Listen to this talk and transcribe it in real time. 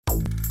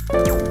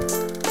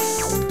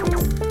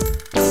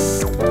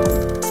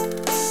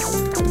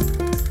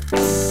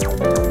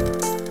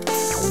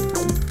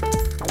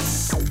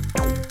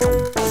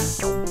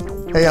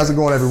Hey, how's it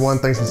going, everyone?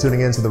 Thanks for tuning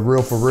in to The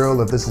Real for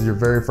Real. If this is your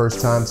very first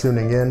time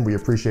tuning in, we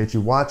appreciate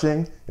you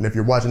watching. And if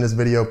you're watching this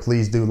video,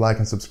 please do like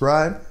and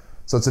subscribe.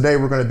 So today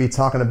we're going to be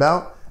talking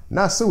about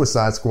not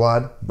Suicide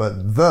Squad,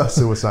 but The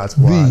Suicide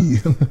Squad.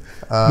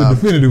 The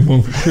definitive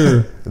one for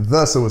sure.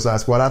 The Suicide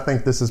Squad. I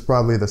think this is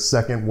probably the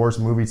second worst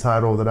movie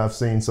title that I've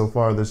seen so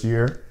far this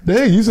year.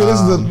 Dang, you said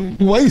this is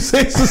the, why you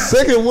say it's the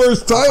second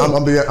worst title?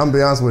 I'm gonna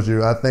be honest with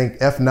you. I think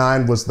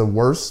F9 was the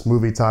worst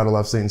movie title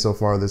I've seen so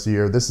far this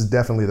year. This is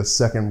definitely the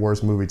second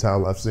worst movie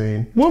title I've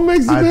seen. What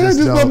makes it bad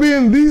just by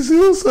being The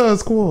Suicide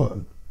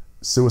Squad?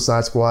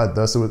 Suicide Squad,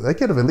 they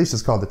could have at least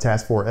just called the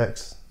Task Force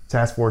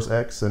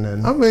X, and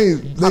then I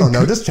don't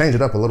know, just change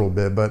it up a little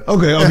bit. But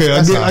okay,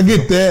 I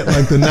get that.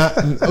 Like the not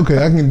okay,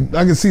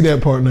 I can see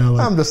that part now.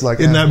 Like, I'm just like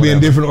it not being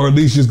different, or at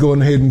least just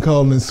going ahead and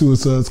calling it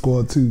Suicide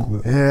Squad too.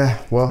 But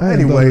yeah, well,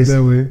 anyways,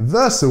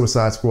 The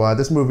Suicide Squad.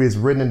 This movie is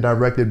written and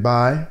directed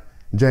by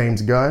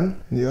James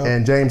Gunn. Yeah.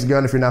 And James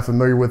Gunn, if you're not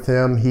familiar with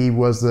him, he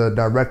was the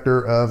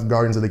director of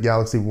Guardians of the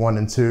Galaxy 1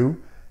 and 2,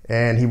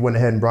 and he went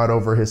ahead and brought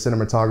over his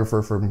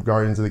cinematographer from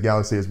Guardians of the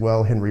Galaxy as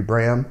well, Henry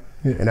Bram,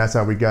 and that's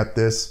how we got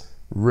this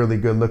really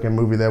good looking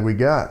movie that we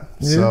got.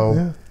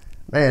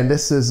 Man,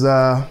 this is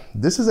a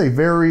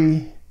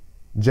very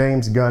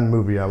James Gunn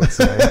movie, I would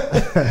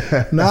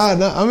say. Nah,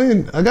 I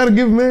mean, I gotta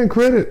give man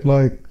credit.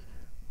 Like,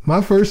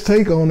 my first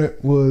take on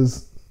it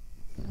was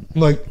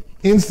like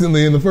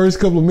instantly in the first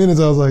couple of minutes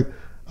I was like,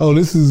 oh,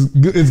 this is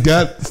good. It's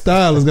got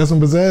style, it's got some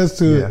pizzazz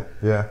to it.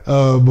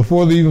 Yeah.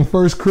 Before the even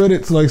first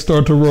credits like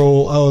start to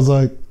roll, I was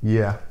like,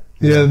 yeah,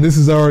 this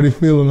is already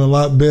feeling a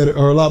lot better,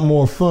 or a lot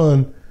more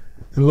fun,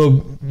 a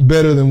little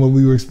better than what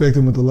we were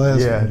expecting with the last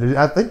one.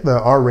 Yeah, I think the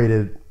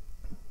R-rated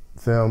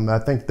film, I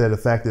think that the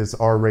fact that it's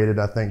R-rated,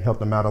 I think helped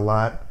them out a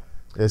lot.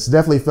 It's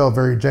definitely felt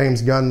very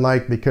James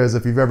Gunn-like, because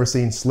if you've ever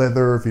seen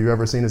Slither, if you've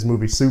ever seen his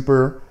movie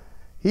Super,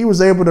 he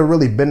was able to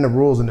really bend the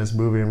rules in this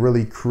movie and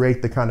really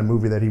create the kind of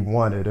movie that he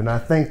wanted. And I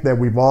think that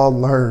we've all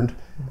learned,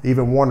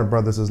 even Warner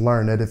Brothers has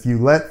learned, that if you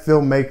let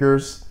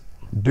filmmakers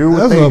do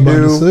what they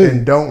do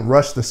and don't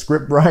rush the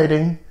script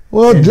writing,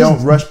 and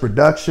don't rush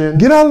production,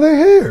 get out of their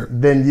hair,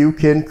 then you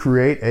can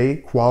create a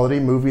quality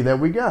movie that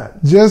we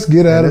got. Just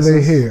get out of their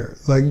hair.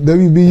 Like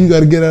WB, you got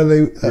to get out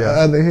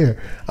of their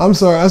hair. I'm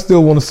sorry, I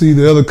still want to see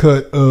the other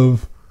cut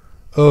of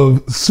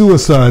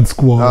Suicide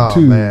Squad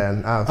too.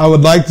 Man, I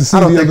would like to see. I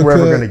don't think we're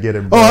ever going to get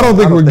it. Bro. Oh, I don't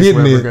think we're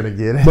getting it. Gonna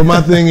get it. But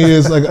my thing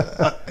is, like,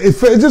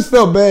 it just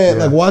felt bad,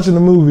 like watching the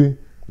movie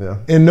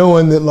and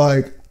knowing that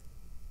like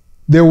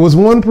there was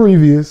one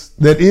previous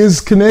that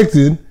is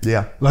connected.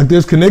 Yeah. Like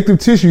there's connective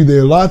tissue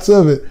there, lots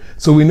of it.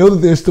 So we know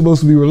that they're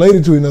supposed to be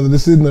related to another.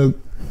 This isn't a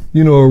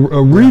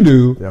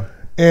redo. Yeah.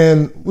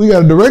 And we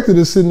got a director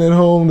that's sitting at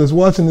home that's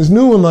watching this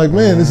new one like,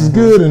 man, this is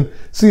good, and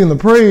seeing the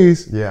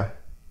praise. Yeah.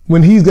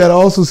 When he's got to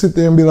also sit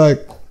there and be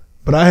like,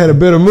 but I had a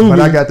better movie. But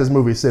I got this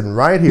movie sitting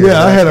right here.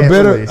 Yeah, I had a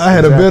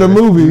better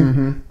movie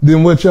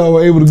than what y'all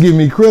were able to give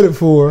me credit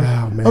for.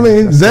 Oh, man, I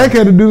mean, Zach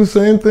had to do the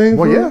same thing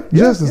for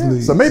Justice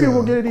League. So maybe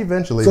we'll get it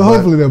eventually. So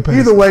hopefully they'll pass.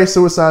 Either way,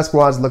 Suicide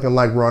Squad's looking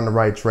like we're on the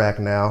right track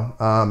now.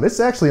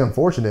 It's actually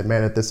unfortunate,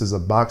 man, that this is a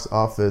box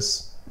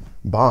office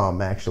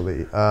bomb,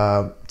 actually.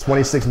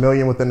 26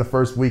 million within the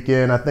first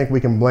weekend. I think we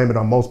can blame it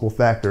on multiple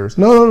factors.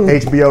 No.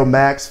 HBO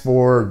Max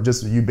for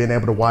just you being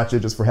able to watch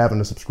it just for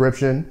having a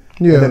subscription.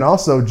 Yeah. And then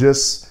also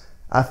just,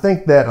 I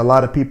think that a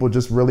lot of people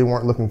just really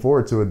weren't looking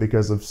forward to it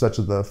because of such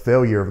the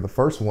failure of the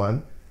first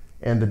one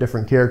and the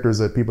different characters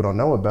that people don't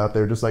know about.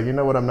 They're just like, you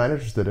know what, I'm not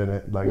interested in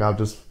it. Like, I'll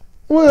just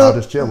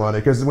chill on it.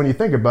 Because when you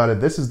think about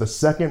it, this is the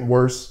second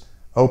worst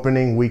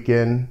opening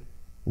weekend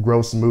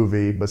gross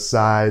movie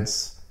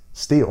besides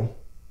Steel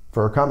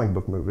for a comic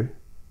book movie.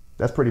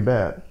 That's pretty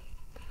bad.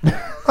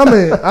 I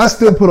mean, I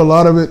still put a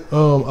lot of it. A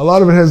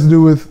lot of it has to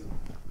do with,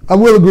 I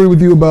will agree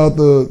with you about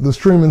the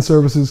streaming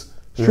services.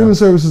 Streaming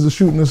services are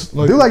shooting us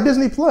like, do like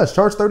Disney Plus,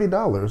 charge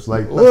 $30.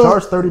 Like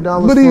charge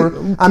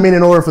 $30 for. I mean,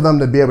 in order for them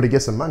to be able to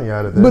get some money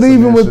out of this. But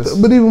even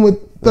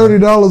with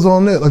 $30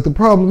 on that, like the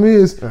problem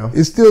is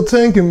it's still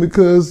tanking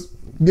because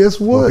guess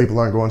what? Well, people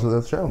aren't going to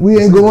the show.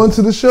 We ain't going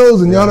to the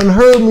shows, and y'all done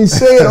heard me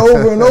say it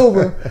over and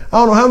over. I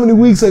don't know how many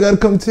weeks I got to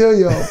come tell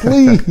y'all.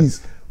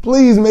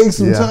 Please make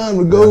some time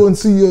to go and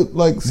see your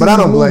But I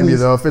don't blame you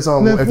though. If it's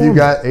on, if you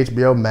got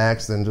HBO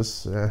Max, then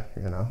just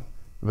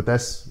But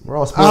we're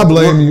all spoiled. I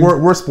blame you.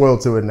 We're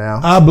spoiled to it now.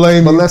 I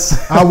blame you.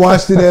 I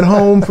watched it at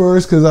home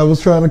first because I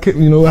was trying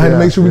to, I had to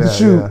make sure we could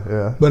shoot.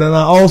 But then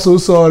I also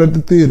saw it at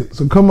the theater.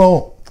 So come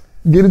on,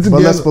 get it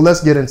together. But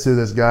let's get into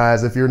this,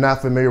 guys. If you're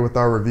not familiar with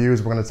our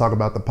reviews, we're going to talk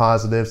about the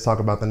positives, talk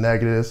about the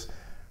negatives.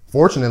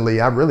 Fortunately,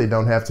 I really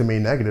don't have too many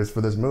negatives for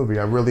this movie.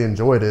 I really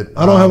enjoyed it.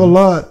 I don't have a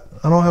lot.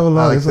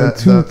 It's like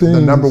two things.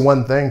 The number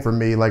one thing for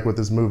me, like with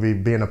this movie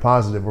being a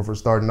positive, if we're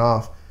starting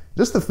off,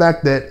 just the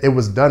fact that it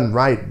was done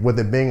right, with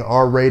it being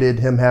R-rated,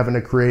 him having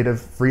a creative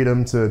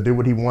freedom to do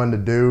what he wanted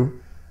to do.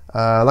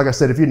 Like I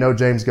said, if you know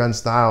James Gunn's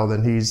style,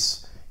 then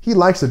he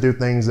likes to do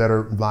things that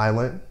are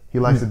violent. He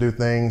likes to do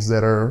things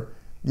that are,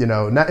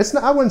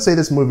 I wouldn't say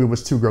this movie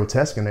was too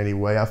grotesque in any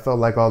way. I felt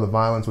like all the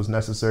violence was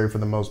necessary for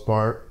the most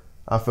part.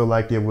 I feel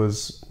like it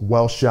was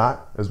well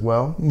shot as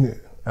well.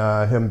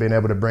 Yeah. Him being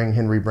able to bring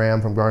Henry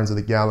Bram from Guardians of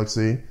the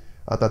Galaxy,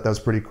 I thought that was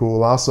pretty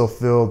cool. I also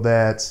feel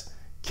that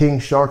King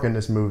Shark in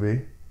this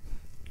movie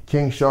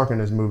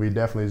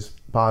definitely is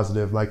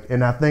positive. Like,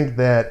 and I think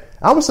that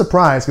I was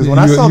surprised because when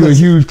I saw this,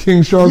 a huge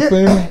King Shark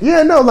fan.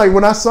 Yeah, no, like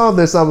when I saw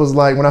this, I was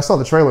like, when I saw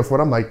the trailer for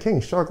it, I'm like, King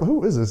Shark,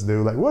 who is this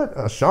dude? Like, what?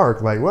 A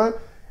shark? Like, what?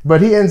 But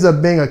he ends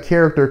up being a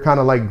character kind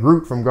of like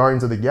Groot from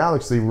Guardians of the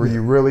Galaxy, where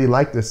you really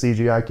like the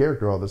CGI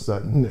character all of a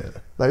sudden. Yeah.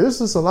 Like, there's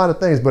just a lot of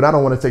things, but I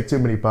don't want to take too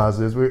many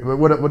positives.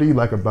 What do you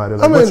like about it?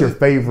 Like, what's your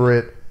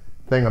favorite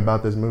thing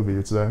about this movie,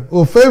 you'd say?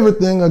 Well, favorite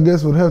thing, I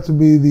guess, would have to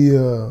be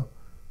the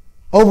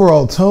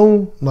overall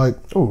tone. Like,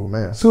 oh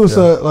man,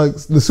 like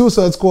the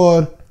Suicide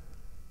Squad,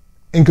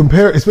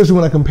 especially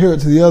when I compare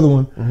it to the other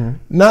one. Mm-hmm.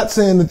 Not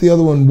saying that the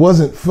other one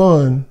wasn't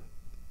fun,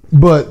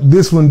 but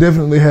this one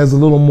definitely has a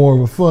little more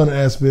of a fun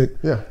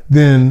aspect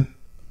than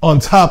on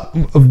top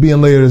of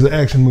being layered as an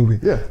action movie.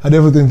 Yeah. I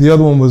definitely think the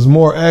other one was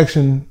more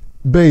action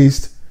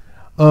based.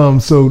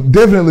 So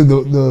definitely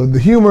the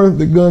humor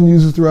that Gunn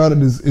uses throughout it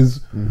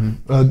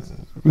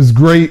is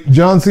great.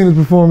 John Cena's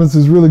performance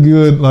is really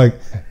good. Like,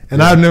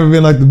 and I've never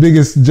been like the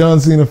biggest John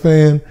Cena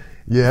fan.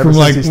 Yeah, from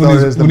like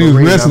when he was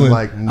wrestling.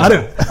 Like, no.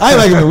 I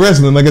like him in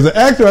wrestling. Like as an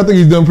actor, I think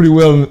he's done pretty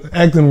well in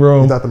acting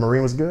role. You thought the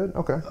Marine was good?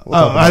 Okay.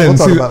 I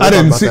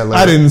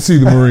didn't see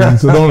the Marine,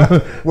 so don't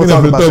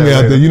throw me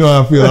out there. You know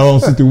how I feel. I don't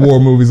sit through war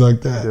movies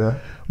like that. Yeah.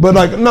 But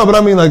like but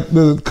I mean like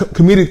the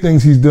comedic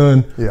things he's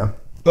done. Yeah.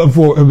 Have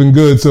been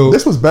good. So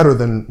this was better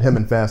than him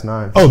in Fast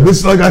 9. Oh, sure.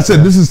 This, like I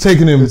said, this is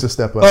taking him it's a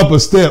step up. A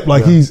step.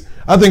 Like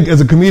I think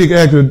as a comedic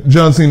actor,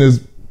 John Cena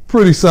is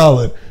pretty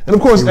solid. And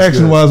of course,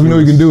 action-wise, we know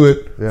he can do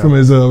it from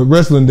his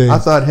wrestling days. I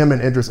thought him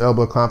and Idris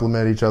Elba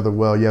complement each other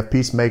well. You have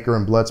Peacemaker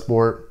and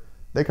Bloodsport.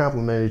 They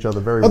complement each other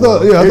very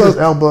well. Idris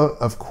Elba,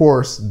 of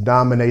course,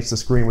 dominates the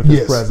screen with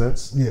his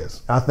presence.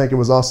 Yes. I think it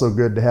was also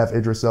good to have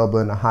Idris Elba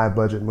in a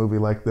high-budget movie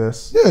like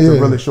this to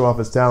really show off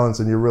his talents,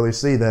 and you really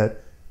see that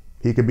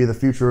he could be the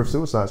future of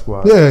Suicide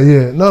Squad.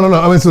 Yeah. No.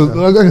 I mean, so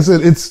like I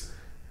said, it's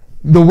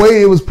the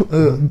way it was.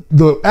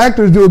 The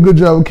actors do a good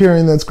job of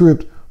carrying that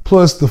script,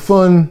 plus the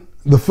fun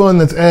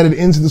that's added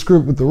into the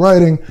script with the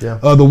writing. Yeah.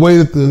 The way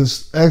that the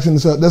action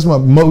is.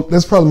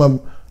 That's probably my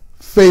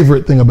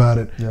favorite thing about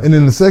it. Yeah. And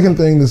then the second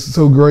thing that's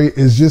so great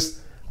is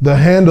just the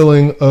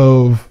handling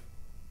of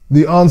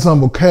the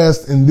ensemble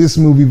cast in this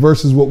movie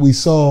versus what we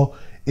saw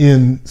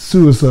in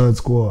Suicide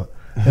Squad.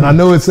 And I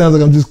know it sounds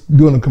like I'm just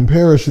doing a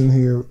comparison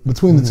here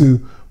between the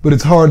two, but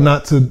it's hard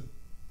not to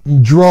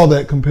draw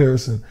that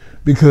comparison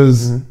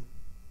because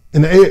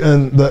in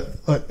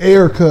the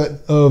air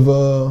cut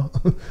of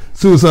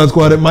Suicide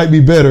Squad, it might be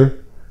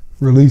better.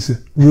 Release it.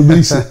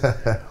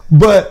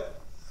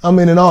 But I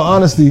mean, in all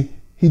honesty,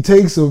 he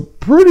takes a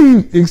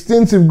pretty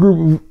extensive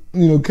group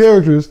of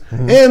characters,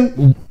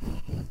 and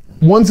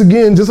once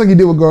again, just like he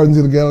did with Guardians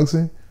of the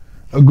Galaxy,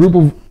 a group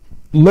of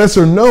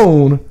lesser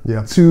known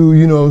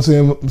to,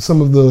 some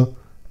of the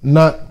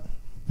not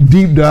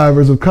deep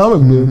divers of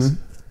comic books.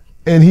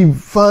 And he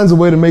finds a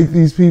way to make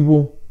these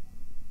people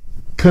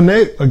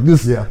connect, like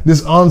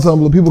this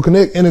ensemble of people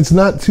connect, and it's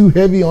not too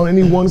heavy on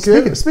any one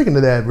character. Speaking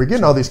of that, we're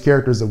getting all these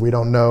characters that we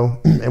don't know,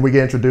 and we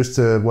get introduced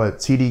to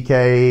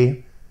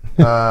TDK,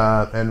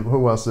 and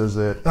who else is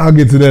it? I'll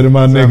get to that in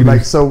my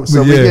negative. So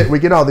we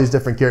get all these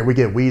different characters. We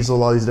get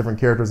Weasel, all these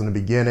different characters in the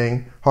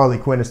beginning. Harley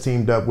Quinn is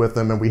teamed up with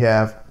them, and we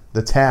have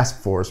the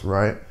Task Force,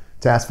 right?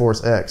 Task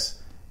Force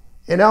X.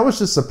 And I was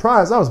just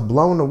surprised. I was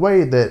blown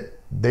away that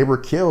they were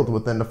killed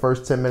within the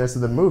first 10 minutes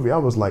of the movie. I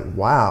was like,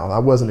 wow, I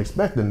wasn't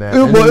expecting that.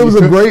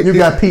 You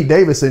got Pete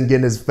Davidson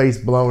getting his face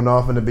blown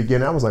off in the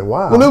beginning. I was like,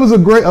 wow. Well, it was a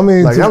great,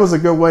 that was a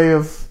good way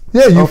of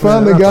you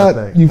finally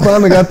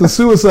got the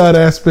suicide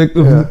aspect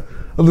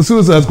of the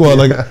Suicide Squad.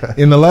 Like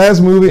in the last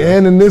movie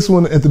and in this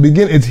one, at the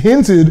beginning, it's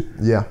hinted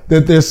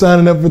that they're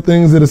signing up for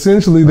things that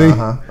essentially they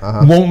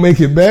won't make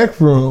it back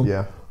from.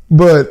 Yeah.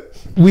 But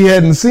we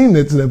hadn't seen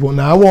it to that point.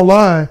 Now, I won't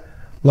lie,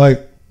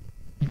 like,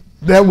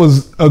 that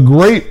was a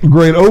great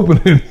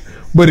opening,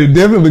 but it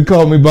definitely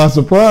caught me by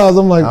surprise.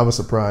 I'm like, I was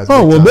surprised.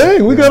 Oh, well,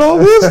 dang, we got all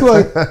this.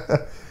 Like,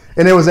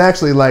 and it was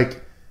actually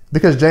like,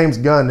 because James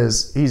Gunn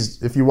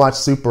he's if you watch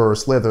Super or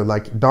Slither,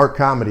 like, dark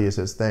comedy is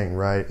his thing,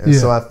 right? And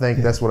so I think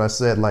that's what I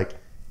said, like,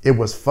 it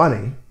was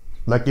funny.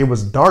 Like, it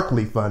was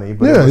darkly funny,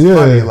 but it was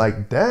funny.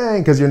 Like,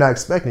 dang, because you're not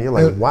expecting it. You're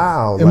like,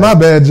 wow. And my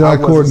bad, Jai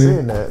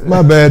Courtney.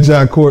 My bad,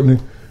 Jai Courtney.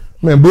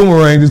 Man,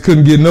 Boomerang just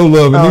couldn't get no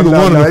love in neither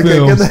one of the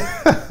films.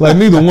 Like,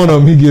 neither one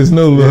of them, he gets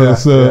no love.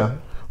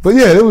 But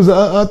it was.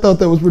 I thought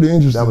that was pretty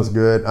interesting. That was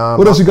good.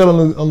 What else you got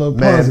on the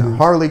positive?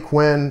 Harley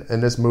Quinn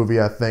in this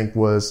movie, I think,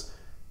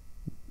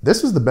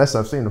 this was the best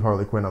I've seen of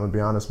Harley Quinn. I'm gonna be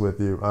honest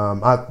with you.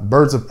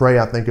 Birds of Prey,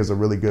 I think, is a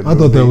really good movie. I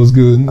thought that was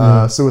good.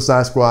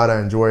 Suicide Squad, I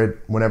enjoyed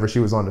whenever she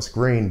was on the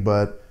screen,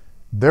 but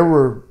there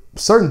were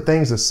certain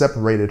things that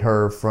separated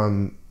her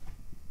from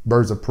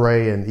Birds of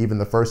Prey and even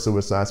the first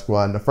Suicide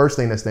Squad. And the first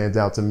thing that stands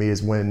out to me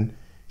is when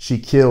she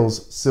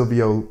kills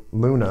Silvio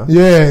Luna.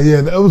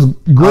 Yeah, that was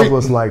great. I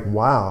was like,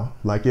 wow.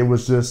 Like, it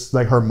was just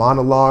like her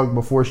monologue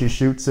before she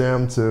shoots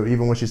him to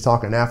even when she's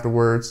talking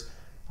afterwards.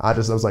 I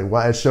was like,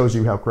 wow, it shows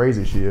you how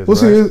crazy she is. Well,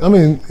 right? see, I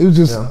mean, it was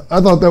just, I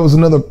thought that was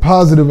another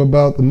positive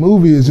about the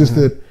movie is just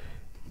that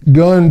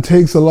Gunn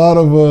takes a lot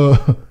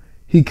of,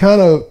 he kind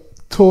of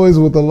toys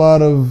with a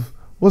lot of,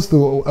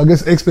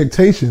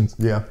 expectations.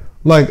 Yeah.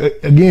 Like,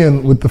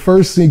 again, with the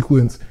first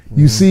sequence,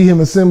 you see him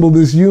assemble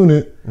this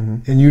unit,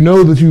 and you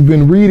know that you've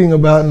been reading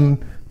about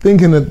and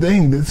thinking that,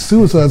 dang, this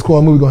Suicide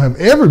Squad movie gonna have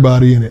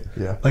everybody in it.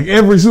 Yeah. Like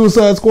every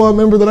Suicide Squad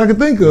member that I could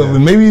think of,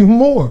 and maybe even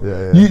more.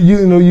 Yeah,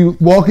 yeah. You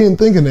walk in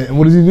thinking that, and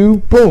what does he do?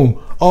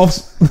 Boom, off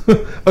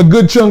a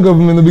good chunk of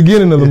them in the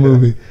beginning of the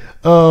movie.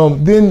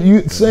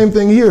 Then same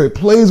thing here. It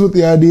plays with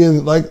the idea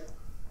that like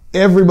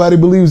everybody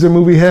believes their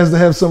movie has to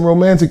have some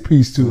romantic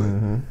piece to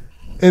it.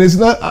 And it's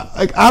not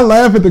like I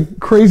laugh at the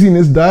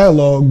craziness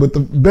dialogue, but the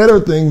better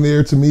thing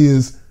there to me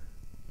is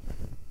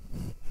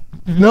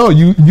no,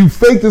 you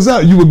faked this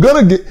out. You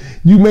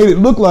made it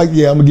look like,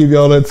 yeah, I'm gonna give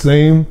y'all that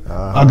same.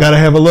 I gotta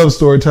have a love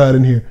story tied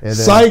in here. And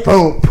psych,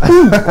 boom,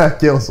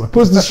 kills him.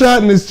 Puts the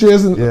shot in his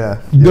chest and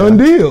done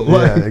deal.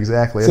 Like, yeah,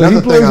 exactly. So he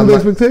plays with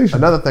expectations.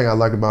 Another thing I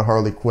like about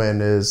Harley Quinn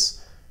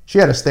is she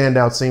had a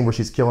standout scene where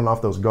she's killing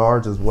off those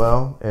guards as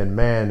well. And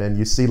man, and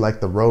you see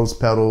like the rose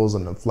petals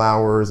and the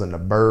flowers and the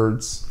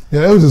birds.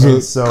 Yeah, that was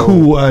just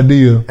cool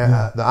idea.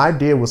 The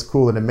idea was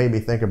cool, and it made me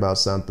think about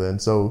something.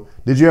 So,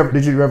 did you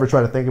ever try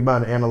to think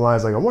about and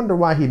analyze? Like, I wonder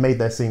why he made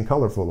that scene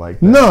colorful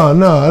like that. No,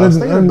 I didn't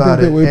think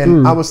that way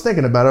through. I was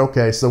thinking about it.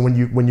 Okay, so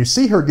when you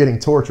see her getting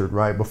tortured,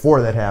 right before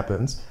that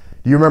happens,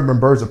 do you remember in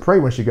Birds of Prey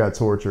when she got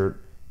tortured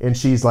and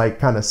she's like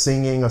kind of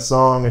singing a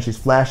song and she's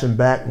flashing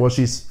back? Well,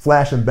 she's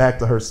flashing back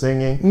to her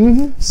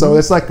singing. So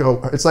it's like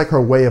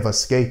her way of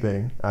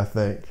escaping, I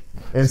think.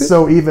 And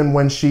so even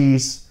when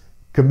she's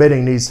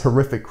committing these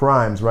horrific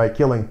crimes, right,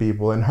 killing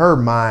people, in her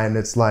mind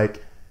it's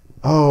like,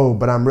 oh,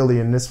 but I'm really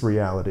in this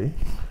reality.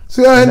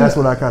 See, that's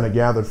what I kind of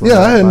gathered from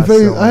I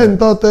hadn't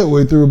thought that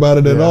way through about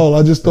it at all.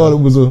 I just thought it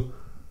was a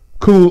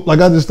cool, like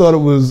I just thought it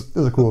was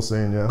a cool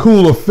scene,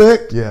 cool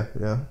effect. Yeah.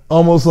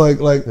 Almost like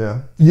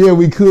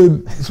we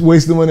could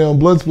waste the money on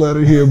blood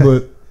splatter here,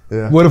 but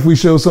what if we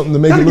show something to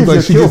make it look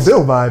like she gets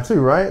Kill Bill vibe too,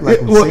 right? Like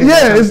it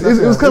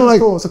was kind of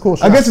like cool. It's a cool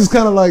shot. I guess it's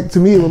kind of like, to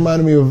me, it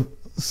reminded me of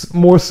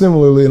more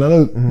similarly, and I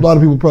know a lot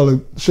of people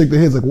probably shake their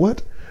heads like,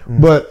 what?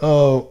 But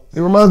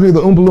it reminds me of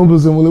the Oompa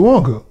Loompas in Willy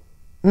Wonka.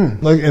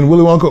 Like in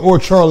Willy Wonka or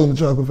Charlie in the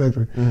Chocolate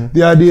Factory.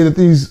 The idea that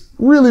these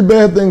really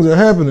bad things are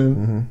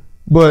happening,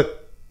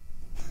 but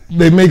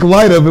they make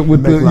light of it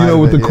with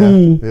the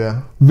cool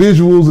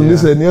visuals and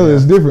this, that, and the other.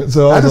 It's different.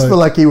 So I just feel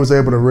like he was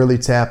able to really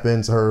tap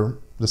into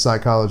the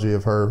psychology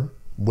of her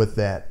with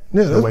that.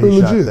 Yeah, that's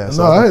pretty legit.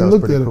 So I hadn't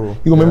looked at it. Cool.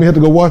 You're going to make me have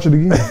to go watch it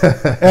again.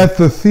 At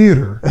the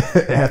theater.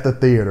 At the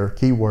theater.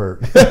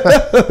 Keyword.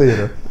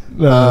 Theater.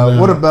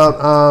 What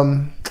about,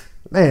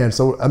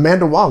 so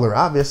Amanda Waller,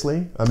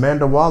 obviously.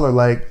 Amanda Waller,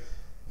 like,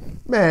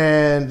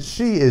 man,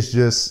 she is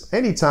just,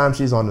 anytime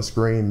she's on the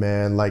screen,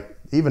 man, like,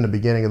 even the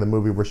beginning of the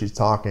movie where she's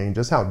talking,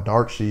 just how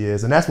dark she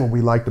is. And that's what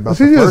we liked about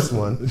the first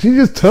one. She's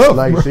just tough.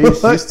 Like,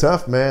 she's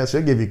tough, man.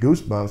 She'll give you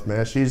goosebumps,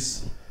 man.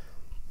 She's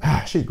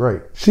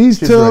great. She's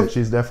tough. Great.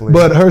 She's definitely.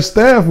 But her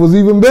staff was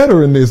even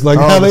better in this. Like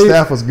the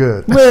staff was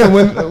good. Man,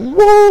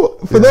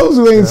 for those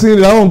who ain't seen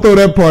it, I don't throw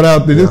that part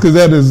out there just because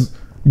that is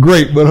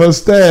great. But her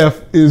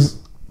staff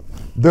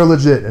they're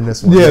legit in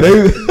this one. Yeah,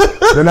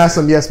 they're not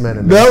some yes men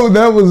in this.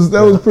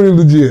 That was pretty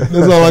legit.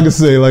 That's all I can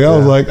say. Like I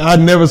was like, I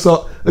never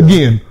saw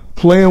again.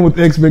 Playing with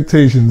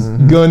expectations.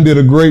 Gunn did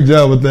a great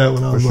job with that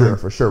one.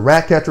 For sure.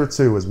 Ratcatcher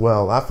 2 as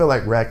well. I feel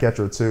like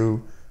Ratcatcher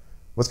 2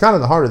 was kind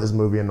of the heart of this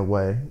movie in a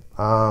way.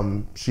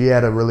 She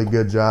had a really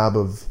good job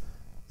of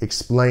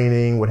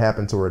explaining what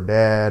happened to her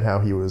dad, how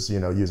he was,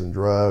 using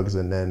drugs,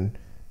 and then,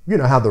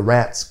 how the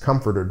rats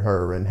comforted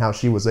her and how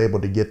she was able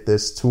to get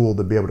this tool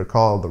to be able to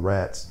call the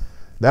rats.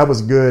 That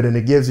was good, and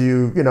it gives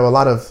you, a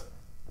lot of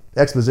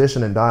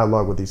exposition and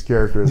dialogue with these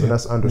characters and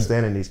us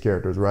understanding these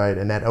characters, right?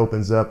 And that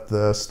opens up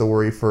the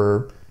story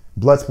for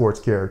Bloodsport's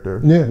character.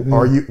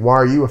 Why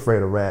are you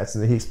afraid of rats?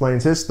 And he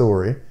explains his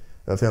story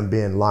of him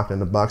being locked in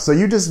the box. So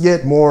you just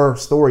get more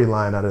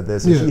storyline out of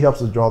this. And she helps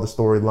to draw the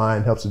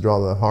storyline, helps to draw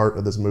the heart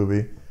of this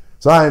movie.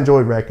 So I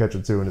enjoyed Ratcatcher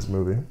 2 in this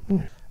movie.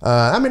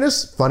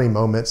 There's funny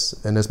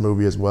moments in this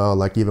movie as well.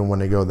 Like even when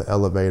they go to the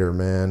elevator,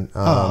 man.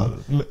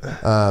 What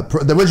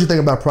did you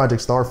think about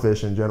Project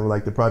Starfish in general?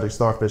 Like the Project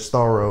Starfish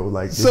Starro,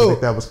 like, did you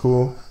think that was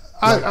cool?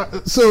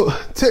 So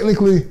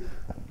technically,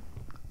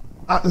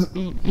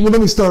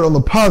 let me start on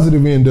the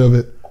positive end of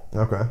it.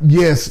 Okay.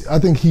 Yes, I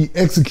think he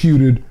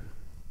executed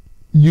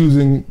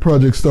using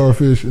Project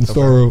Starfish and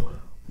Starro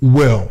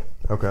well.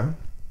 Okay.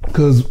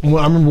 Because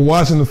I remember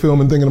watching the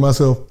film and thinking to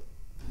myself,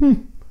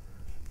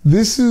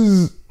 this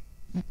is...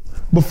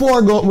 Before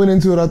I went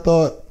into it, I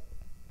thought,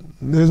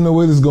 there's no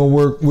way this is going to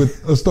work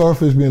with a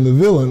starfish being the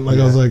villain. Like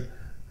I was like,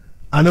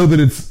 I know that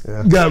it's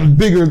got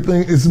bigger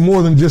thing. It's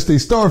more than just a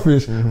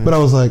starfish. But I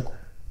was like,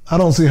 I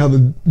don't see how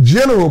the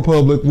general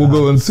public will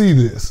go and see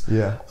this.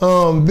 Yeah.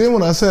 Then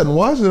when I sat and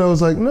watched it, I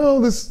was like,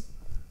 no,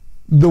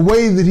 the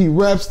way that he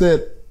wraps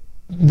that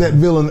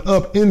villain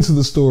up into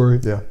the story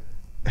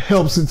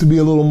helps it to be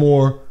a little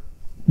more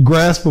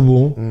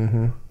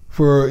graspable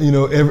for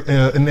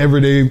an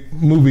everyday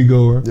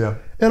moviegoer. Yeah.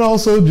 And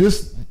also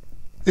just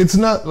it's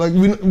not like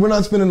we're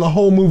not spending the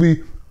whole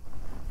movie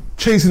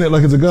chasing it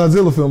like it's a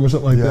Godzilla film or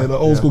something like that, an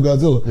old school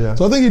Godzilla. Yeah.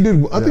 So I think he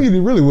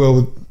did really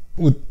well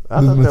with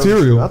the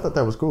material. I thought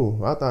that was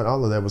cool. I thought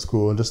all of that was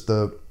cool, and just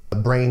the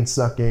brain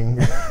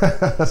sucking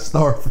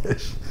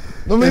starfish.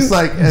 I mean, it's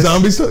like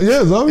zombie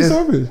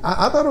starfish.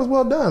 I thought it was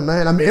well done,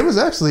 man. I mean, it was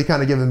actually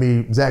kind of giving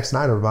me Zack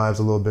Snyder vibes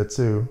a little bit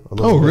too.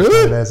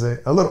 Really?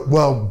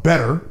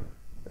 Better,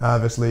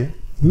 obviously.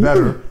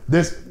 Better.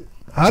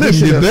 I didn't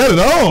get that at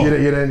all. You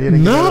didn't get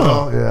it at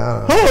all?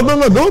 Yeah. Hold on,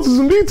 no, go into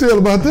some detail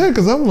about that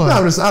because I'm like,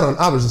 I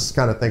was just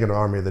kind of thinking of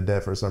Army of the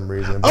Dead for some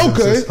reason. But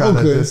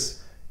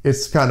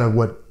it's kind of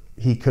what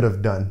he could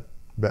have done.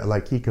 But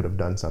like he could have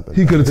done something.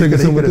 He could have taken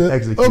some of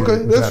that.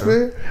 Okay, that's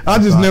fair. I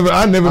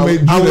never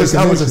made. I was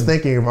just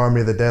thinking of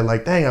Army of the Dead.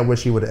 Like, dang, I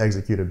wish he would have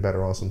executed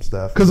better on some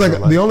stuff. Because like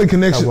the only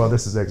connection. Well,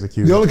 this is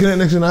executed. The only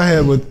connection I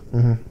had with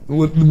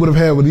would have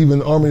had with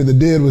even Army of the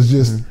Dead was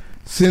just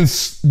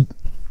since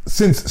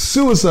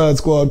Suicide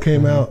Squad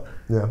came out.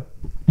 Yeah.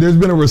 There's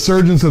been a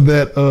resurgence of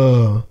that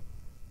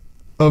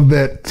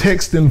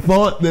text and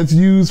font that's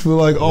used for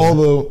like all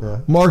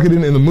the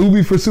marketing in the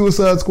movie for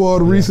Suicide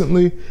Squad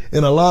recently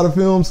in a lot of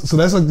films. So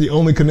that's like the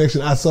only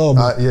connection I saw.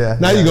 Now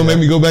you're gonna make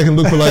me go back and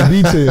look for like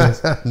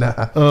details. But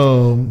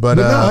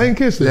no, I ain't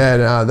kissed it.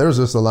 Yeah, there was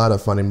just a lot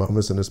of funny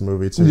moments in this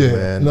movie too,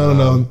 man.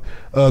 No.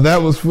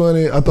 That was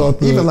funny. I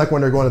thought even like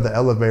when they're going to the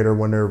elevator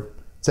when they're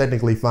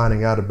technically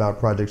finding out about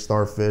Project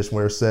Starfish,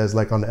 where it says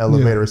like on the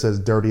elevator it says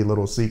 "dirty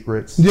little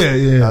secrets."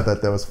 Yeah. I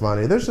thought that was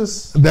funny. There's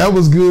just that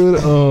was good.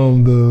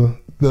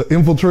 The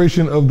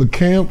infiltration of the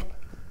camp.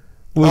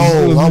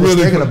 I was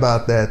thinking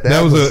about that.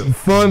 That was a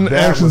fun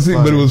action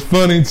scene, but it was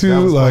funny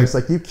too. It's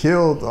like you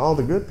killed all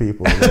the good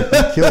people. Like,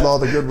 you killed all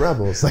the good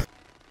rebels.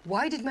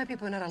 Why did my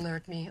people not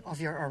alert me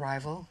of your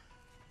arrival?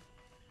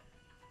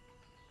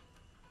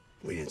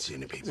 We didn't see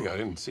any people. I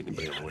didn't see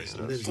anybody.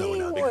 There's no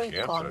one out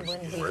there.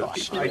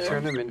 I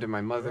turned them into my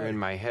mother in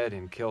my head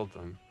and killed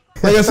them.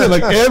 Like I said,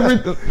 like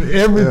everything.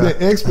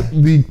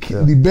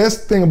 The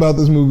best thing about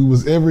this movie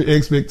was every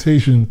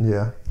expectation.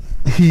 Yeah.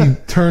 He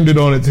turned it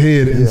on its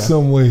head in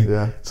some way.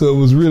 Yeah. So it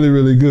was really,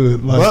 really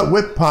good. Like, but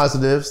with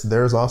positives,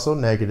 there's also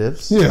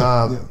negatives.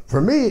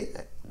 For me,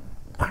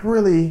 I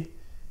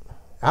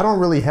don't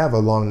really have a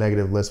long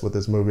negative list with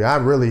this movie. I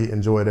really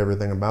enjoyed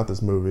everything about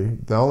this movie.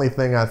 The only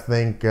thing I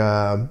think,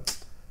 I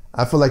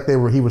feel like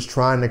he was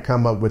trying to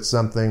come up with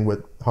something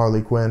with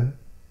Harley Quinn.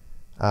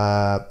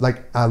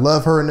 Like I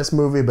love her in this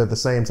movie, but at the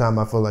same time,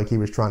 I feel like he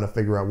was trying to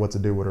figure out what to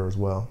do with her as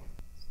well.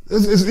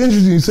 It's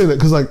interesting you say that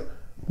because like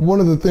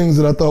one of the things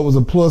that I thought was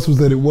a plus was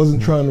that it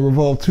wasn't trying to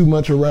revolve too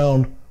much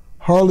around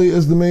Harley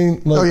as the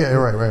main. Like,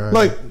 right.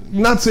 Like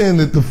not saying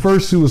that the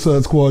first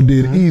Suicide Squad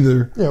did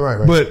either. Yeah,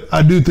 right. But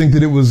I do think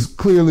that it was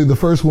clearly the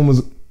first one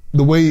was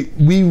the way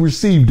we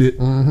received it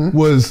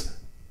was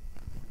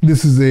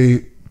this is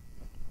a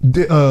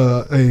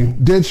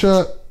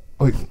Deadshot.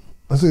 Wait,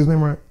 I say his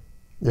name right?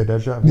 Yeah,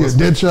 Deadshot.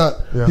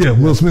 Deadshot. Yeah,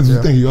 Will Smith.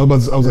 Thank you. I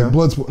was like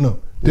Bloodsport. No,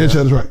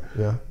 Deadshot is right.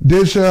 Yeah,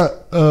 Deadshot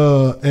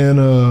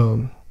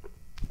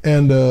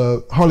and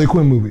Harley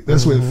Quinn movie.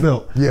 That's what it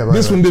felt. Yeah, right.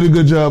 This one did a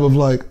good job of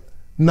like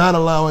not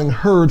allowing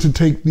her to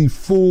take the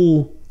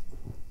full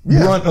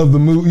brunt of the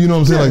movie. You know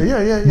what I'm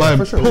saying? By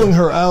pulling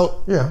her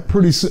out.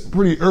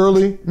 Pretty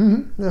early.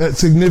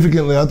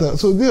 Significantly, I thought.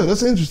 So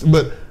that's interesting.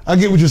 But I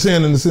get what you're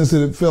saying in the sense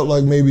that it felt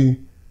like maybe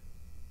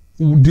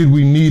did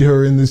we need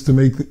her in this to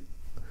make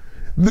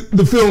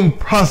the film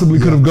possibly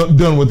could have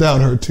done without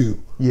her too.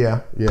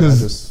 Yeah.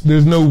 Because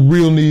there's no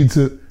real need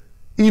to.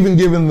 Even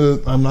given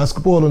I'm not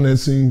spoiling that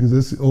scene because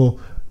that's no,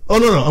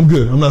 I'm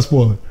good. I'm not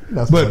spoiling.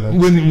 But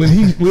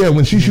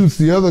when she shoots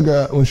the other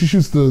guy, when she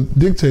shoots the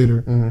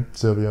dictator,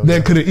 Silvio,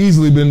 that could have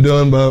easily been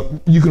done by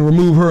you can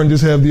remove her and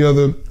just have the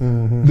other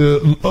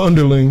the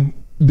underling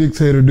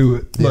dictator do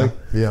it.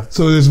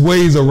 So there's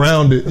ways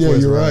around it.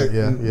 You're right.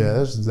 Yeah,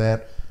 there's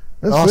that.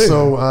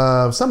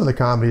 Also, some of the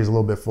comedy is a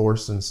little bit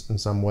forced in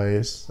some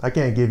ways. I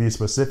can't give you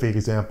specific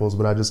examples,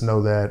 but I just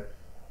know that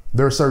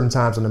there are certain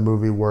times in the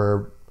movie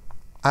where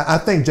I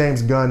think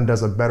James Gunn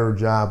does a better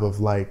job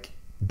of like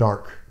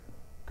dark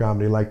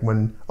comedy. Like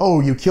when,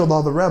 you killed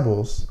all the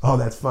rebels. Oh,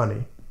 that's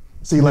funny.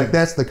 See, like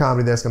that's the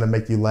comedy that's going to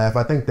make you laugh.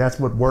 I think that's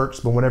what works.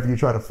 But whenever you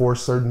try to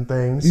force certain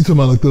things, you talking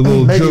about like the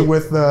little maybe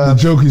with the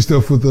jokey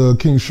stuff with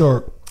King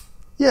Shark.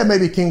 Yeah,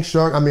 maybe King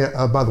Shark. I mean,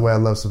 by the way, I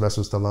love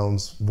Sylvester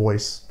Stallone's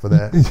voice for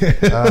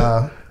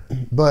that.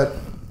 But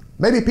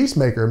maybe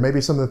Peacemaker.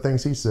 Maybe some of the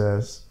things he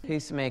says.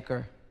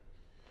 Peacemaker.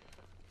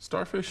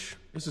 Starfish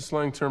is a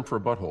slang term for a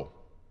butthole.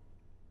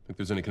 Think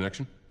there's any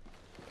connection?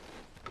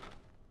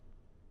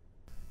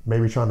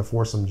 Maybe trying to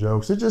force some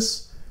jokes. It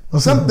just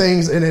some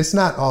things, and it's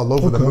not all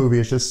over the movie.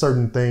 It's just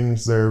certain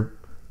things. They're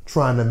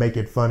trying to make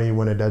it funny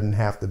when it doesn't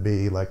have to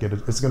be. Like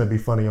it's going to be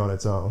funny on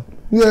its own.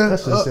 Yeah.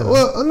 That's just,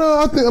 well, no,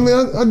 I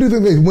do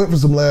think they went for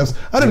some laughs.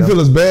 I didn't feel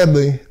as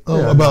badly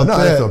about that.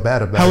 I didn't feel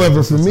bad about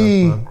However, it. for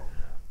me,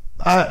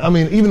 I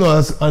mean, even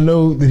though I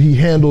know that he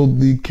handled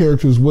the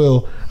characters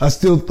well, I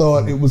still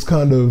thought it was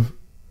kind of,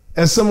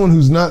 as someone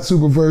who's not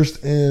super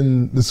versed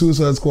in the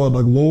Suicide Squad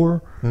like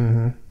lore,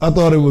 I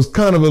thought it was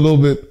kind of a little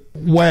bit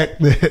whack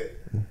that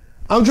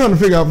I'm trying to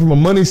figure out from a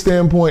money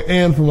standpoint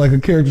and from like a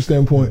character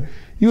standpoint.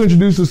 You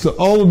introduce us to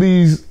all of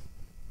these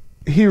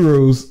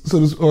heroes,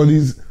 or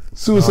these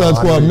Suicide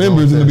Squad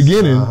members in the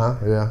beginning,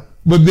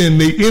 but then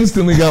they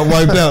instantly got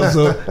wiped out.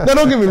 So now,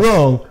 don't get me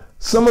wrong.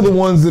 Some of the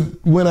ones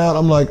that went out,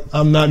 I'm like,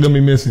 I'm not gonna be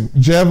missing.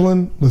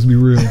 Javelin, let's be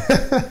real.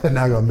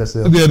 Not gonna miss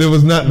it. Yeah, there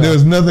was nothing.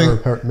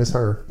 Miss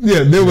her.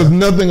 Yeah, there was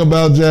nothing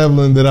about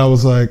Javelin that I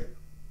was like,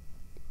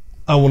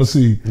 I want to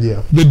see.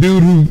 Yeah. The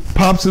dude who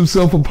pops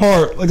himself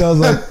apart, like I was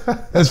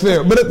like, that's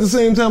fair. But at the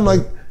same time,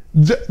 like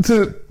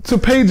to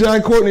pay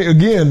Jai Courtney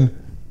again,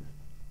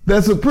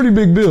 that's a pretty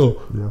big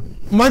bill. Yeah.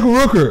 Michael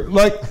Rooker,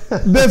 like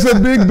that's a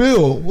big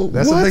bill.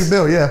 That's a big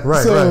bill. Yeah,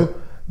 right. So right.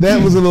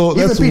 that was a little.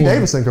 Even Pete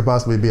Davidson could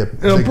possibly be a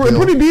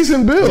pretty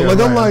decent bill. Yeah, like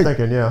right, I'm like,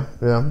 thinking, yeah.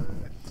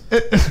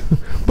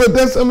 But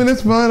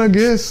that's fine, I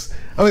guess.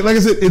 I mean, like I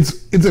said,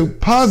 it's a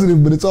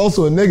positive, but it's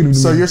also a negative.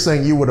 So you're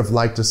saying you would have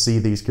liked to see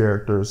these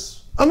characters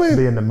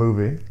be in the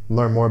movie,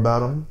 learn more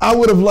about them? I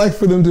would have liked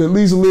for them to at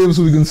least live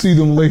so we can see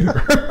them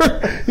later.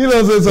 You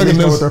know, so it's like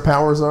know what their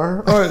powers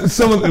are.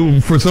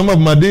 For some of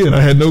them, I did. I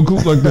had no clue.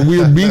 Like the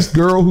weird beast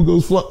girl who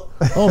goes fly.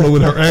 I don't know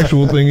what her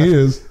actual thing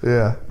is.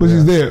 Yeah, but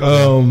she's there.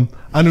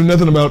 I knew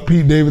nothing about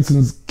Pete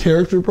Davidson's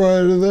character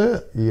prior to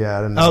that. Yeah,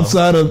 I didn't know.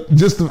 Outside of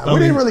just we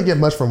didn't really get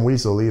much from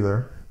Weasel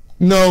either.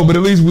 No, but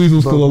at least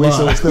Weasel's still alive.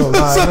 Weasel's still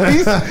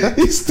alive. So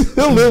he's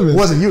still living.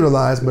 Wasn't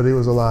utilized, but he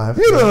was alive.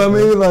 You know what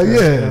I mean? Like,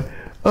 yeah.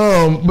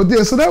 But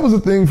yeah, so that was a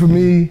thing for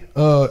me,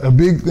 a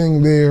big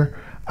thing there.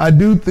 I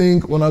do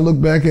think when I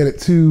look back at it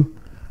too,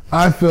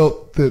 I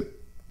felt that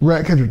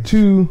Ratcatcher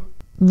 2,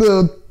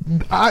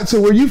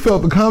 so where you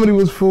felt the comedy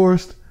was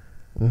forced,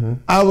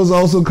 I was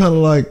also kind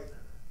of like,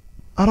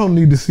 I don't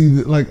need to see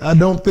that. Like, I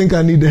don't think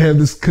I need to have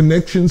this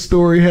connection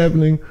story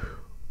happening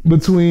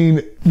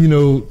between,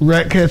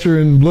 Ratcatcher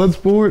and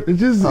Bloodsport. It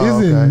just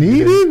isn't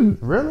needed.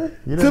 Really?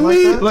 You didn't to like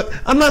me, that? like,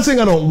 I'm not saying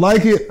I don't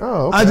like it.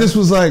 Oh, okay. I just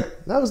was like,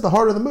 that was the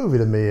heart of the movie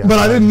to me. But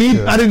I didn't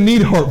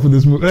need heart for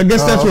this movie. I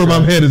guess that's where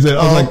my head is at.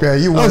 I was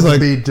like, you wanted to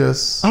be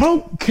just. I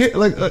don't care.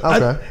 Like,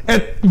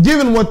 and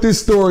given what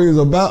this story is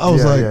about, I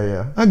was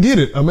I get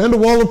it. Amanda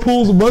Waller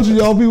pulls a bunch of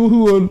y'all people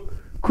who are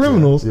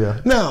criminals.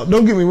 Yeah. Now,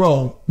 don't get me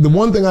wrong. The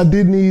one thing I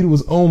did need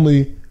was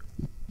only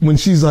when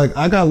she's like,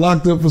 I got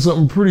locked up for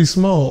something pretty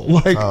small.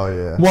 Like,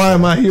 why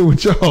am I here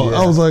with y'all?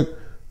 Yeah. I was like,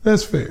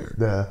 that's fair.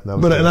 Yeah,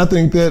 and I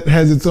think that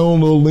has its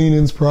own little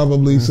leanings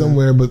probably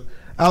somewhere. But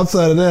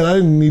outside of that, I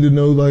didn't need to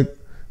know like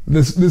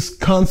this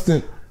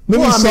constant.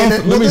 Let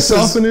me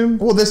soften him.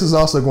 Well, this is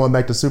also going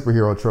back to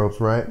superhero tropes,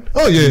 right?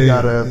 Oh yeah, you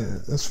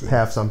gotta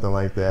have something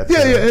like that.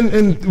 Yeah,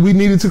 and we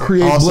needed to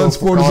create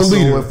Bloodsport as a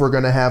leader. If we're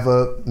gonna have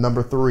a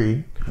number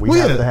 3. We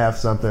have to have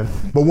something.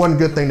 But one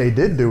good thing they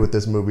did do with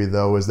this movie,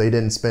 though, is they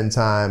didn't spend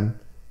time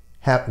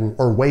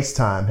or waste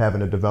time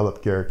having to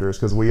develop characters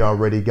because we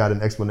already got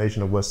an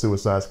explanation of what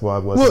Suicide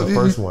Squad was in the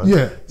first one.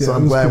 So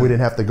I'm glad we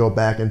didn't have to go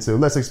back into,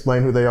 let's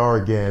explain who they are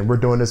again. We're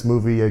doing this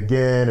movie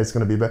again. It's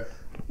going to be better.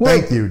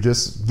 Thank you.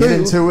 Just get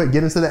into it.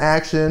 Get into the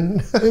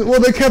action.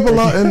 Well, they kept a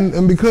lot.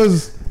 And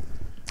because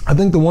I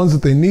think the ones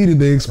that they needed,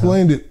 they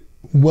explained it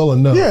well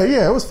enough.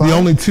 Yeah, it was fine. The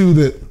only two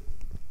that,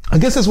 I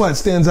guess that's why it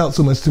stands out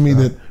so much to me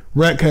that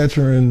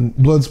Ratcatcher and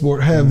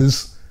Bloodsport have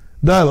this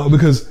dialogue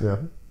because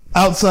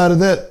outside of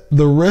that,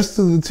 the rest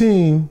of the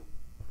team,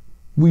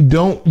 we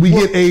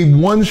get a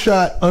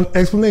one-shot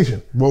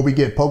explanation. Well, we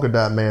get Polka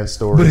Dot Man's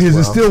story. But his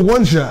is still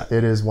one shot.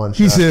 It is one shot.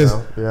 He says,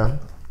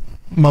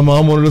 my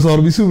mom wanted us all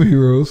to be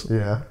superheroes.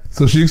 Yeah.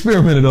 So she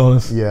experimented on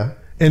us. Yeah.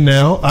 And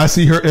now I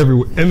see her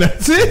everywhere. And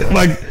that's it.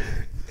 Like,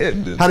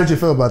 how did you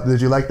feel about that?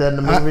 Did you like that in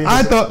the movie?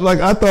 I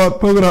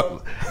thought Polka Dot.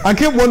 I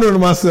kept wondering to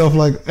myself,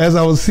 like, as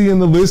I was seeing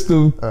the list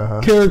of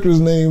characters'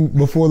 named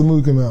before the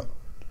movie came out.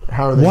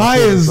 How are they? Why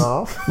is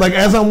off? Like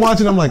as I'm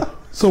watching, I'm like,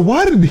 so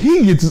why didn't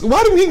he get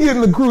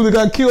in the crew that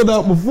got killed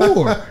out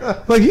before?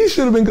 Like he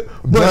should have been.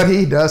 But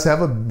he does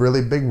have a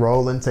really big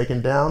role in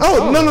taking down.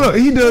 Oh no,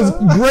 he does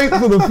great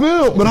for the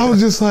film. But I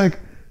was just like,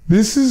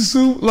 this is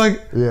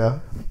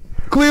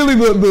clearly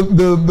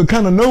the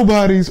kind of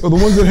nobodies or the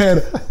ones that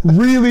had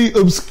really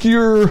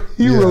obscure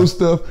hero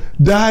stuff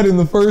died in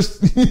the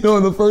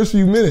first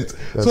few minutes.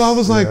 So I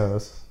was like,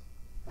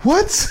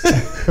 what?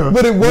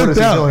 But it worked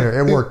out.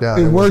 It worked out.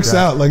 It works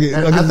out.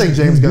 I think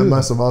James Gunn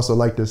must have also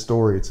liked this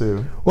story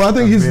too. Well, I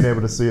think he's being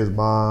able to see his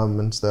mom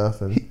and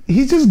stuff, and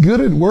he's just good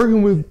at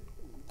working with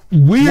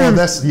weird.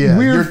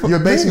 Weird you're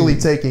basically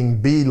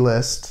taking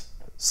B-list,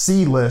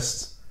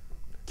 C-list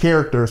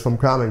characters from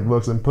comic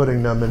books and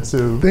putting them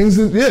into things.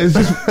 It's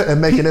just and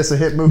making this a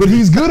hit movie. But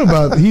he's good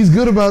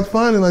about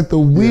finding like the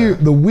weird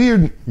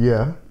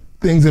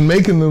things and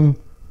making them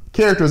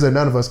characters that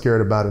none of us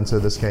cared about until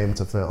this came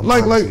to film.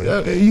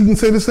 You can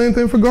say the same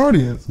thing for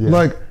Guardians. Yeah.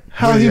 Like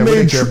how he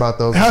made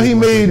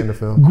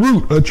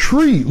Groot a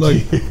tree.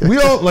 Like we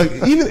all like,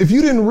 even if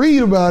you didn't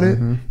read about it,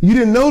 you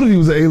didn't know that he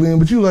was an alien,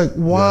 but you like,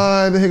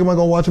 why the heck am I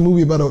gonna watch a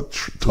movie about a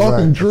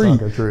talking tree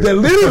that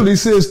literally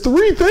says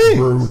 3 things?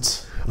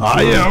 Groot.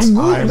 I am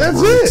Groot.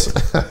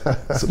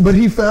 That's it. But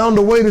he found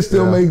a way to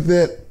still make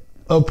that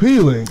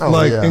appealing,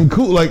 and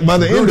cool. Like by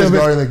the end of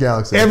it, the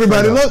Galaxy.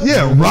 Everybody loves.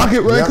 Yeah,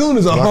 Rocket Raccoon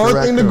is a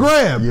hard thing to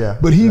grab. Yeah,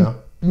 but he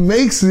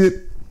makes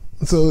it.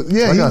 So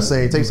yeah, like I was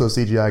saying, he takes those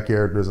CGI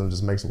characters and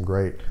just makes them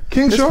great.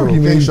 King Shark, cool.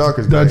 King Shark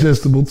is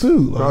digestible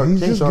too. Like,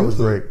 King Shark was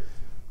great.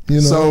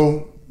 You know?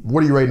 So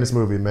what are you rating this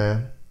movie,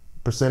 man?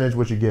 Percentage?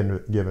 What you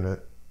giving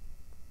it?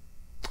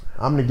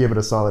 I'm gonna give it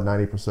a solid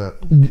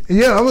 90%.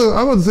 Yeah,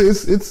 I would say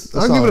it's.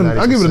 I give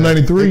it a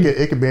 93.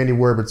 It could be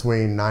anywhere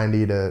between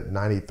 90 to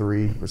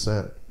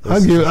 93%.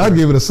 I'd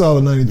give it a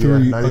solid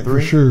 93. 93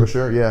 for sure. For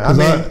sure, yeah. I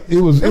mean, it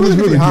was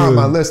really high on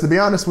my list. To be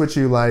honest with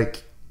you,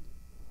 like,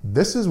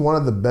 this is one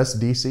of the best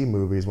DC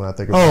movies when I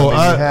think about it.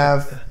 You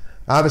have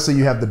obviously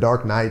you have the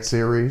Dark Knight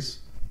series,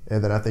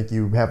 and then I think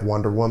you have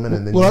Wonder Woman,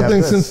 and then you have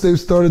this. Since they've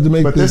started to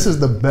make, but this is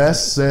the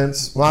best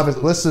since. Well,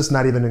 let's just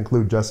not even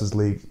include Justice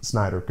League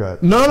Snyder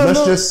cut.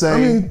 Let's just say. I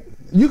mean,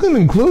 you can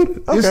include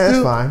it. Okay,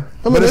 that's fine.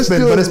 But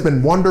it's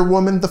been Wonder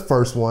Woman, the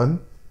first one,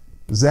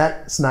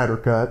 Zack Snyder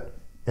cut,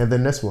 and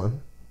then this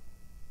one.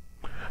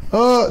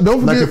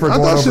 Don't forget. I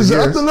thought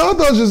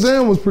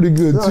Shazam was pretty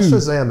good too.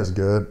 Shazam is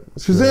good.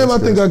 Shazam, I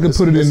think I could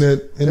put it in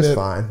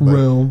that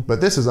realm.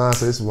 But this is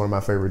one of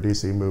my favorite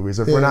DC movies.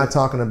 If we're not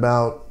talking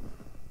about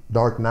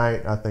Dark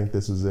Knight, I think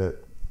this is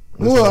it.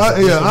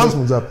 This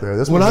one's up there.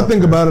 When I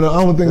think about it,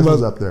 I don't think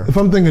about up there. If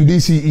I'm thinking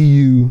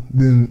DCEU,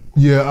 then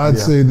I'd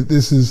say that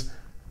this is.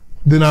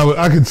 Then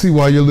I could see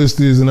why your list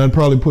is, and I'd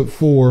probably put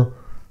 4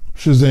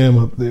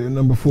 Shazam up there.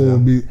 Number 4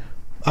 would be.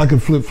 I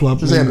could flip flop.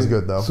 Shazam is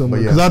good though,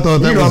 because I thought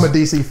that I'm a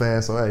DC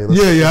fan, so hey.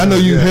 I know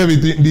you heavy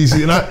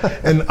DC,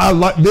 and I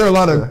like. There are a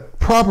lot of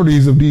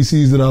properties of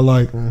DCs that I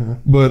like,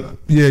 but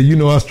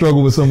I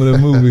struggle with some of their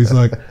movies.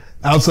 Like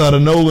outside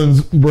of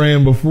Nolan's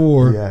brand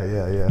before,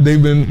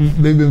 they've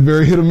been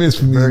very hit or miss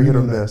for me. Very hit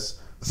or miss.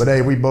 But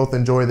hey, we both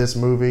enjoy this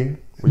movie.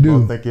 We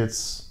both think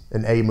it's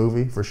an A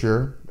movie for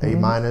sure. A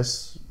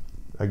minus.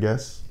 I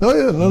guess. Oh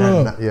yeah,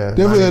 no.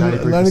 Definitely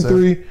at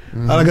 93.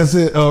 Like I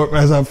said,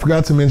 as I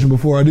forgot to mention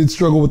before, I did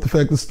struggle with the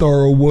fact that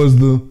Starro was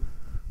the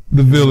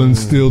villain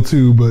still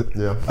too. But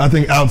I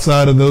think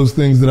outside of those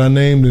things that I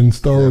named and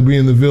Starro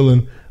being the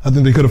villain, I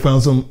think they could have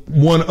found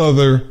one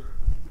other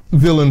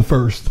villain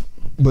first.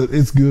 But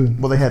it's good.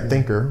 Well, they had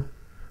Thinker.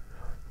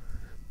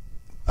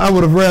 I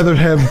would have rather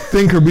have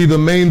Thinker be the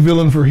main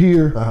villain for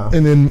here,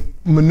 and then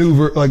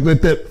maneuver, like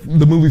let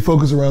the movie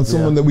focus around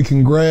someone that we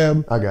can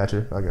grab. I got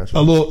you.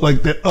 A little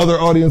like that other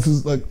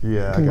audiences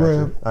can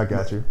grab. I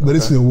got you. But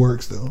it still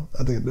works though.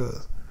 I think it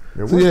does.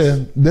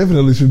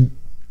 Definitely should.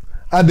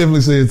 I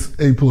definitely say it's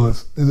A+.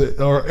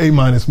 Or A-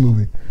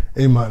 movie.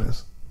 A-.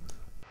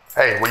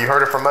 Hey, well, you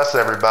heard it from us,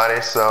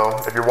 everybody. So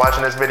if you're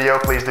watching this video,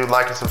 please do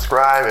like and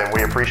subscribe, and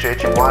we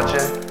appreciate you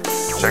watching.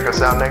 Check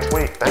us out next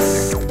week.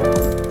 Thank you.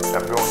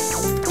 Have a good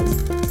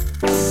one.